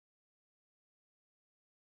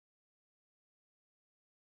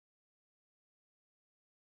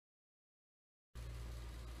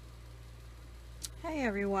Hey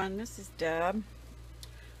everyone, this is Deb.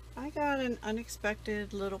 I got an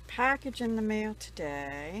unexpected little package in the mail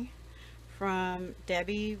today from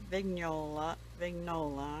Debbie Vignola.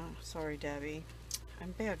 Sorry, Debbie.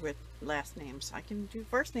 I'm bad with last names. I can do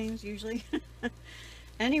first names usually.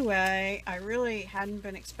 Anyway, I really hadn't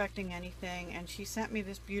been expecting anything, and she sent me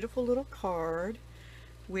this beautiful little card,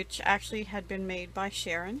 which actually had been made by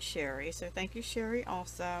Sharon Sherry. So thank you, Sherry,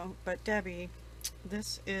 also. But Debbie,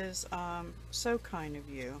 this is so kind of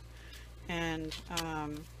you. And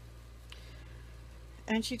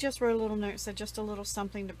and she just wrote a little note, said just a little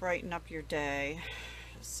something to brighten up your day.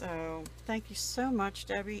 So thank you so much,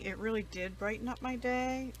 Debbie. It really did brighten up my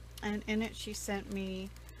day. And in it she sent me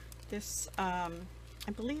this, I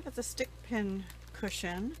believe it's a stick pin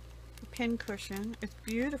cushion. A pin cushion. It's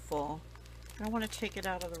beautiful. I want to take it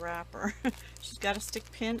out of the wrapper. She's got a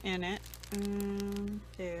stick pin in it.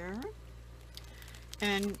 There.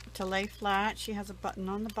 And to lay flat, she has a button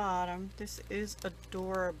on the bottom. This is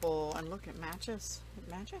adorable. And look, it matches. It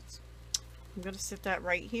matches. I'm going to sit that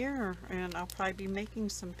right here, and I'll probably be making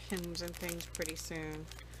some pins and things pretty soon.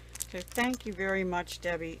 So thank you very much,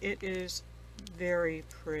 Debbie. It is very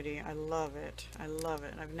pretty. I love it. I love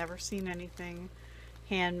it. I've never seen anything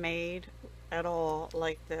handmade at all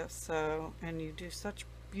like this. So, and you do such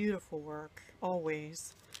beautiful work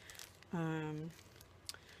always.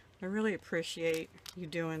 I really appreciate you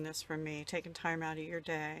doing this for me, taking time out of your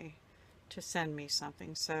day to send me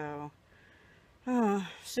something. So,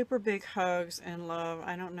 super big hugs and love.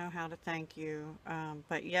 I don't know how to thank you,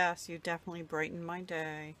 but yes, you definitely brightened my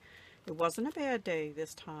day. It wasn't a bad day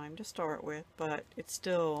this time to start with, but it's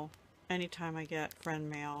still, anytime I get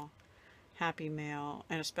friend mail, happy mail,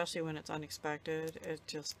 and especially when it's unexpected, it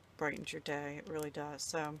just brightens your day. It really does.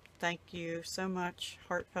 So, thank you so much.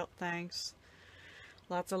 Heartfelt thanks.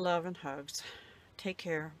 Lots of love and hugs. Take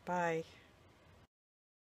care. Bye.